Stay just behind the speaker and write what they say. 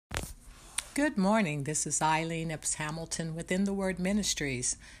Good morning. This is Eileen Epps Hamilton within the Word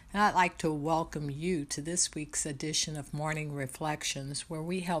Ministries, and I'd like to welcome you to this week's edition of Morning Reflections, where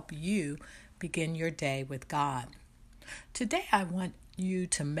we help you begin your day with God. Today, I want you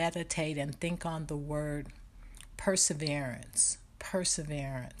to meditate and think on the word perseverance.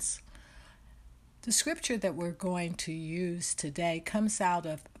 Perseverance. The scripture that we're going to use today comes out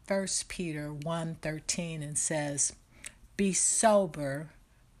of 1 Peter 1:13 and says, "Be sober,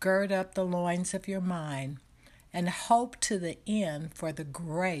 gird up the loins of your mind, and hope to the end for the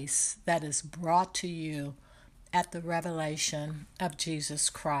grace that is brought to you at the revelation of Jesus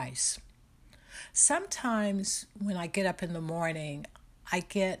Christ." Sometimes when I get up in the morning, I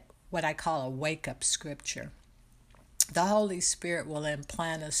get what I call a wake-up scripture. The Holy Spirit will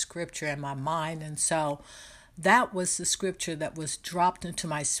implant a scripture in my mind, and so that was the scripture that was dropped into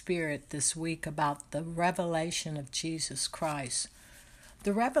my spirit this week about the revelation of Jesus Christ.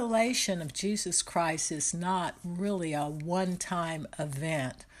 The revelation of Jesus Christ is not really a one-time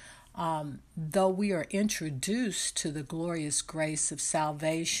event. Though we are introduced to the glorious grace of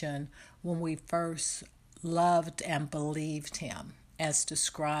salvation when we first loved and believed Him, as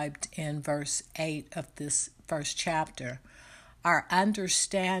described in verse 8 of this first chapter, our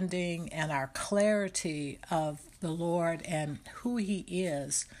understanding and our clarity of the Lord and who He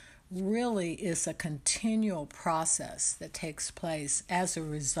is really is a continual process that takes place as a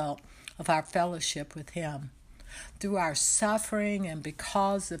result of our fellowship with Him. Through our suffering and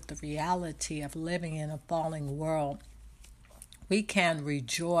because of the reality of living in a falling world, we can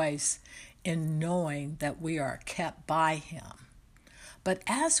rejoice in knowing that we are kept by Him. But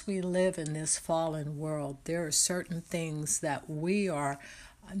as we live in this fallen world, there are certain things that we are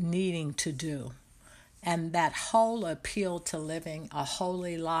needing to do. And that whole appeal to living a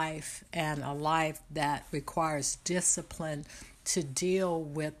holy life and a life that requires discipline to deal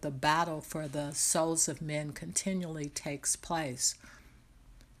with the battle for the souls of men continually takes place.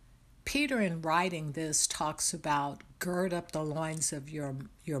 Peter, in writing this, talks about gird up the loins of your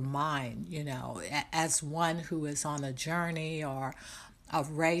mind, as one who is on a journey or a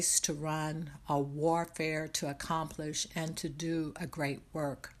race to run, a warfare to accomplish, and to do a great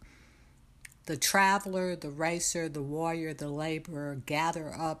work. The traveler, the racer, the warrior, the laborer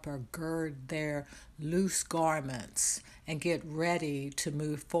gather up or gird their loose garments and get ready to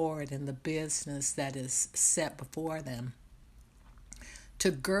move forward in the business that is set before them. To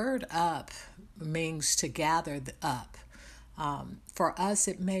gird up means to gather up. For us,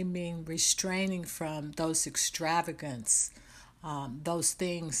 it may mean restraining from those extravagance, those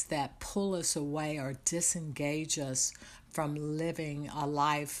things that pull us away or disengage us from living a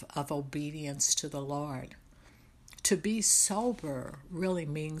life of obedience to the Lord. To be sober really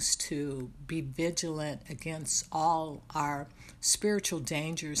means to be vigilant against all our spiritual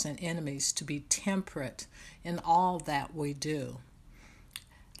dangers and enemies, to be temperate in all that we do,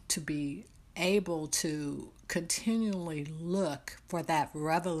 to be able to continually look for that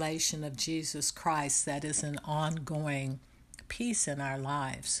revelation of Jesus Christ that is an ongoing peace in our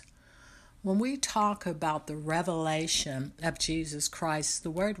lives. When we talk about the revelation of Jesus Christ,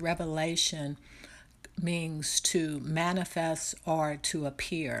 the word revelation means to manifest or to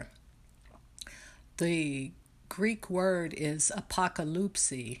appear. The Greek word is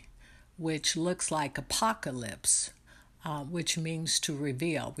apocalypse, which looks like apocalypse, which means to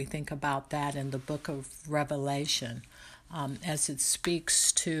reveal. We think about that in the book of Revelation as it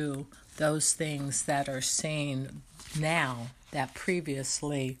speaks to those things that are seen now that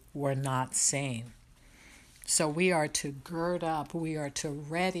previously were not seen. So we are to gird up, we are to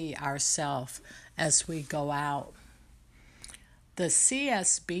ready ourselves as we go out. The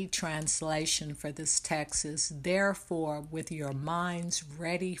CSB translation for this text is, "Therefore, with your minds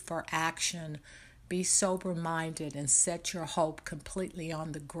ready for action, be sober-minded and set your hope completely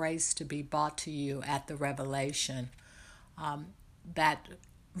on the grace to be brought to you at the revelation." That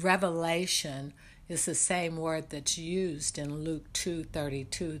revelation is the same word that's used in Luke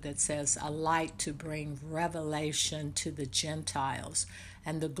 2:32 that says, "A light to bring revelation to the Gentiles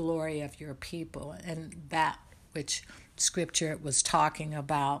and the glory of your people," and that which scripture it was talking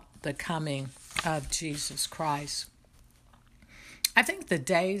about, the coming of Jesus Christ. I think the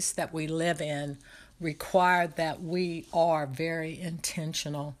days that we live in require that we are very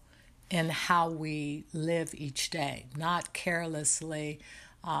intentional in how we live each day, not carelessly,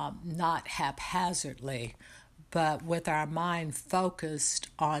 not haphazardly, but with our mind focused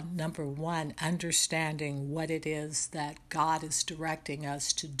on, number one, understanding what it is that God is directing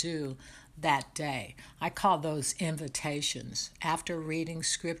us to do that day. I call those invitations. After reading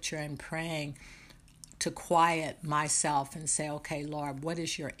scripture and praying, to quiet myself and say, okay, Lord, what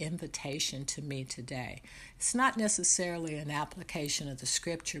is your invitation to me today? It's not necessarily an application of the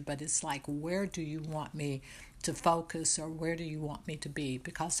scripture, but it's like, where do you want me to focus, or where do you want me to be?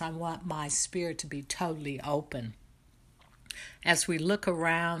 Because I want my spirit to be totally open. As we look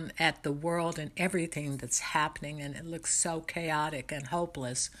around at the world and everything that's happening, and it looks so chaotic and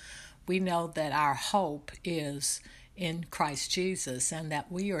hopeless, we know that our hope is in Christ Jesus, and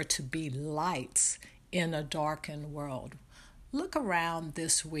that we are to be lights in a darkened world. Look around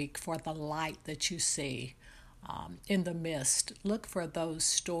this week for the light that you see in the mist. Look for those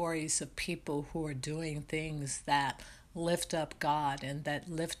stories of people who are doing things that lift up God and that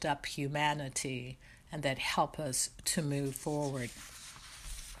lift up humanity and that help us to move forward.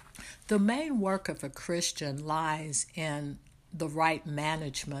 The main work of a Christian lies in the right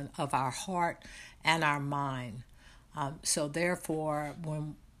management of our heart and our mind. So therefore,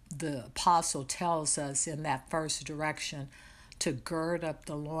 when the apostle tells us in that first direction to gird up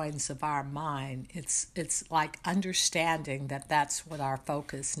the loins of our mind, it's like understanding that that's what our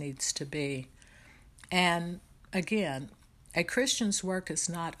focus needs to be. And again, a Christian's work is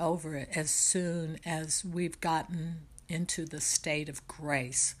not over as soon as we've gotten into the state of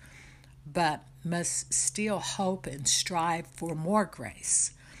grace, but must still hope and strive for more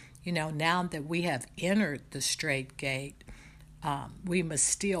grace. Now that we have entered the straight gate, we must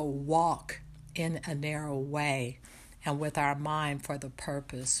still walk in a narrow way and with our mind for the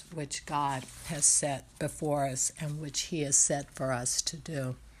purpose which God has set before us and which He has set for us to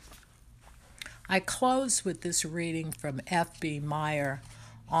do. I close with this reading from F.B. Meyer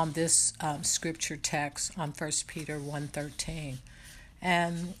on this scripture text on 1 Peter 1:13,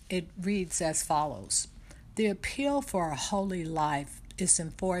 and it reads as follows. The appeal for a holy life is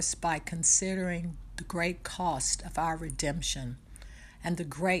enforced by considering the great cost of our redemption and the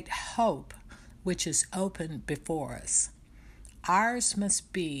great hope which is open before us. Ours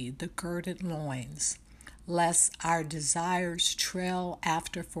must be the girded loins, lest our desires trail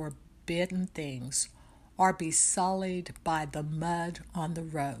after forbidden things or be sullied by the mud on the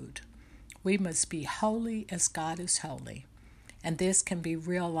road. We must be holy as God is holy, and this can be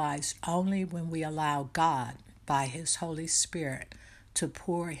realized only when we allow God, by His Holy Spirit, to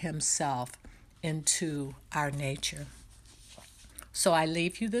pour Himself into our nature. So I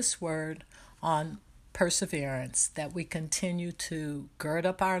leave you this word on perseverance, that we continue to gird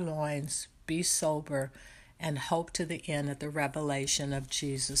up our loins, be sober, and hope to the end of the revelation of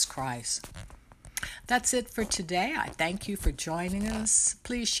Jesus Christ. That's it for today. I thank you for joining us.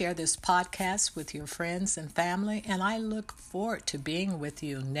 Please share this podcast with your friends and family, and I look forward to being with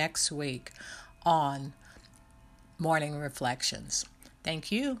you next week on Morning Reflections.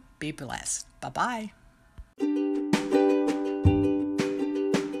 Thank you. Be blessed. Bye-bye.